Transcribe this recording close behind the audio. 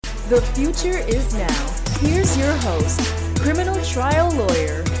The future is now. Here's your host, criminal trial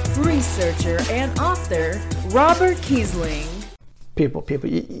lawyer, researcher, and author, Robert Kiesling. People,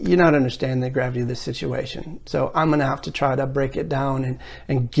 you're not understanding the gravity of this situation. So I'm going to have to try to break it down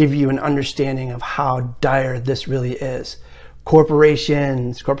and give you an understanding of how dire this really is.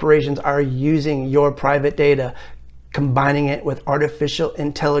 Corporations are using your private data, combining it with artificial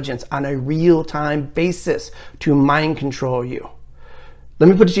intelligence on a real-time basis to mind control you. Let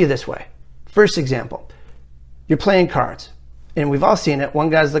me put it to you this way. First example, you're playing cards, and we've all seen it.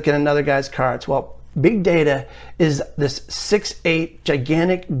 One guy's looking at another guy's cards. Well, big data is this 6'8"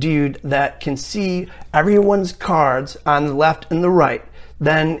 gigantic dude that can see everyone's cards on the left and the right.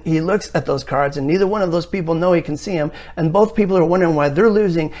 Then he looks at those cards, and neither one of those people know he can see them, and both people are wondering why they're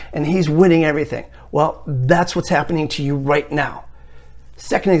losing and he's winning everything. Well, that's what's happening to you right now.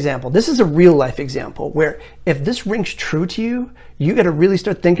 Second example, this is a real life example where if this rings true to you, you got to really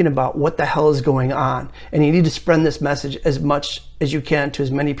start thinking about what the hell is going on. And you need to spread this message as much as you can to as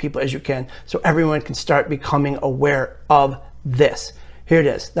many people as you can so everyone can start becoming aware of this. Here it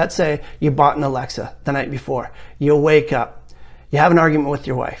is. Let's say you bought an Alexa the night before. You wake up, you have an argument with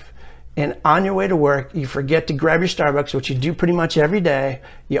your wife, and on your way to work, you forget to grab your Starbucks, which you do pretty much every day.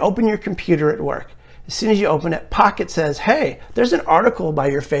 You open your computer at work. As soon as you open it, Pocket says, hey, there's an article by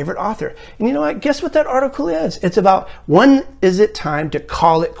your favorite author. And you know what? Guess what that article is? It's about when is it time to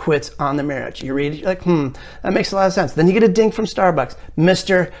call it quits on the marriage. You read it, you're like, that makes a lot of sense. Then you get a ding from Starbucks.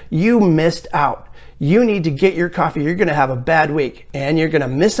 Mister, you missed out. You need to get your coffee. You're going to have a bad week and you're going to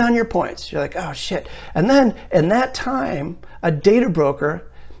miss on your points. You're like, oh shit. And then in that time, a data broker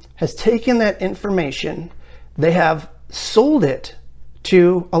has taken that information. They have sold it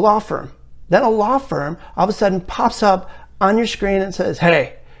to a law firm. Then a law firm all of a sudden pops up on your screen and says,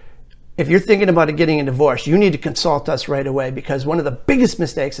 hey, if you're thinking about getting a divorce, you need to consult us right away because one of the biggest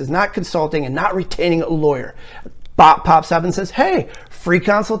mistakes is not consulting and not retaining a lawyer. Bot pops up and says, hey, free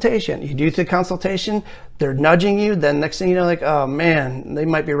consultation. You do the consultation, they're nudging you. Then next thing you know, like, oh man, they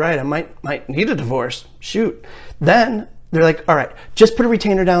might be right. I might need a divorce. Shoot. Then they're like, all right, just put a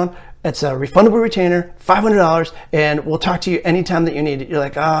retainer down. It's a refundable retainer, $500, and we'll talk to you anytime that you need it. You're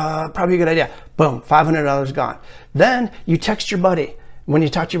like, probably a good idea. Boom, $500 gone. Then you text your buddy. When you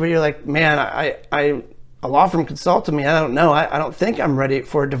talk to your buddy, you're like, man, a law firm consulted me. I don't know. I don't think I'm ready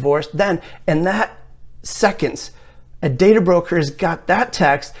for a divorce. Then in that seconds, a data broker has got that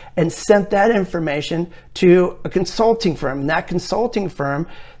text and sent that information to a consulting firm. And that consulting firm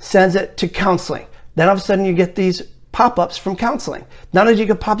sends it to counseling. Then all of a sudden you get these pop-ups from counseling. Not only do you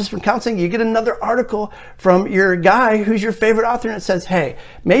get pop-ups from counseling, you get another article from your guy who's your favorite author and it says, hey,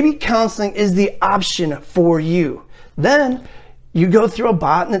 maybe counseling is the option for you. Then you go through a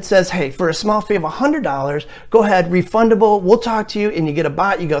bot and it says, hey, for a small fee of $100, go ahead, refundable, we'll talk to you. And you get a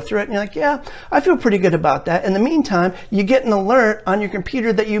bot, you go through it and you're like, yeah, I feel pretty good about that. In the meantime, you get an alert on your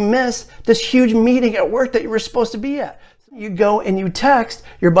computer that you missed this huge meeting at work that you were supposed to be at. You go and you text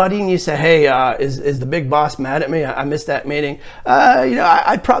your buddy and you say, hey, is the big boss mad at me? I missed that meeting.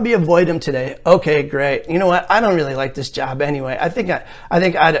 I'd probably avoid him today. Okay, great. You know what? I don't really like this job anyway. I think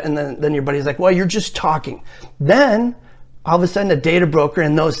I'd, and then your buddy's like, well, you're just talking. Then all of a sudden a data broker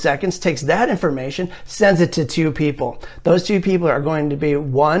in those seconds takes that information, sends it to two people. Those two people are going to be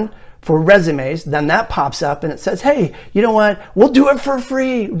one for resumes. Then that pops up and it says, hey, you know what? We'll do it for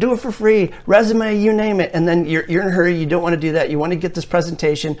free. Do it for free. Resume, you name it. And then you're in a hurry. You don't want to do that. You want to get this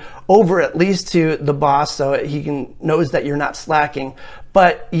presentation over at least to the boss so he knows that you're not slacking.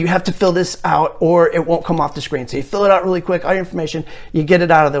 But you have to fill this out or it won't come off the screen. So you fill it out really quick, all your information, you get it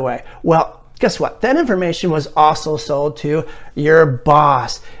out of the way. Well, guess what? That information was also sold to your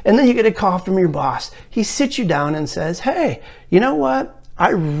boss. And then you get a call from your boss. He sits you down and says, hey, you know what?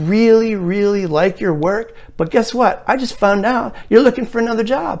 I really, really like your work, but guess what? I just found out you're looking for another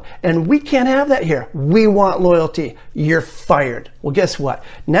job and we can't have that here. We want loyalty. You're fired. Well, guess what?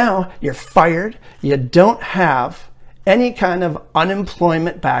 Now you're fired. You don't have any kind of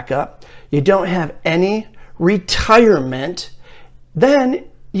unemployment backup. You don't have any retirement. Then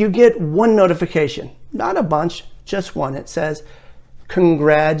you get one notification, not a bunch, just one. It says,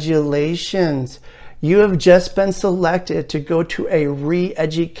 congratulations. You have just been selected to go to a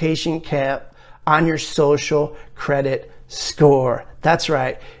re-education camp on your social credit score. That's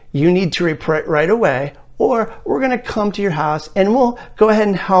right. You need to report right away, or we're going to come to your house and we'll go ahead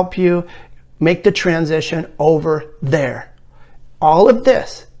and help you make the transition over there. All of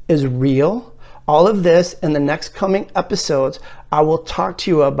this is real. All of this in the next coming episodes, I will talk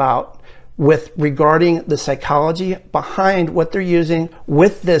to you about with regarding the psychology behind what they're using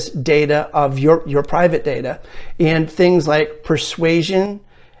with this data of your private data and things like persuasion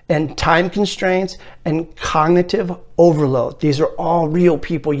and time constraints and cognitive overload. These are all real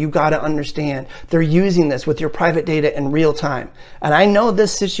people. You got to understand they're using this with your private data in real time. And I know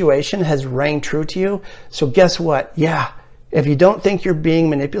this situation has rang true to you. So guess what? Yeah, if you don't think you're being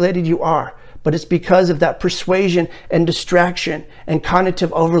manipulated, you are. But it's because of that persuasion and distraction and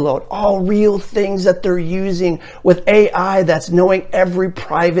cognitive overload, all real things that they're using with AI that's knowing every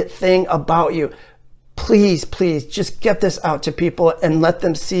private thing about you. Please, just get this out to people and let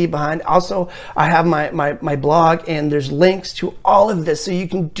them see behind. Also, I have my blog, and there's links to all of this so you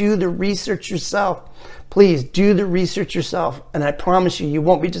can do the research yourself. Please do the research yourself, and I promise you, you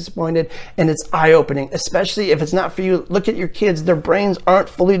won't be disappointed, and it's eye-opening, especially if it's not for you. Look at your kids. Their brains aren't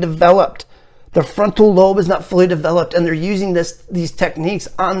fully developed. Their frontal lobe is not fully developed, and they're using these techniques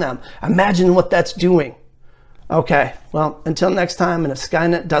on them. Imagine what that's doing. Okay, well, until next time, and if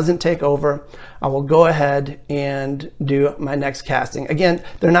Skynet doesn't take over, I will go ahead and do my next casting. Again,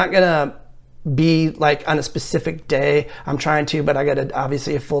 they're not going to be like on a specific day. I'm trying to, but I got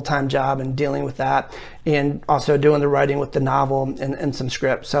obviously a full-time job and dealing with that, and also doing the writing with the novel and some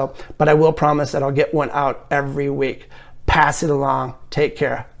scripts. So, but I will promise that I'll get one out every week. Pass it along. Take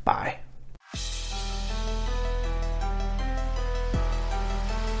care. Bye.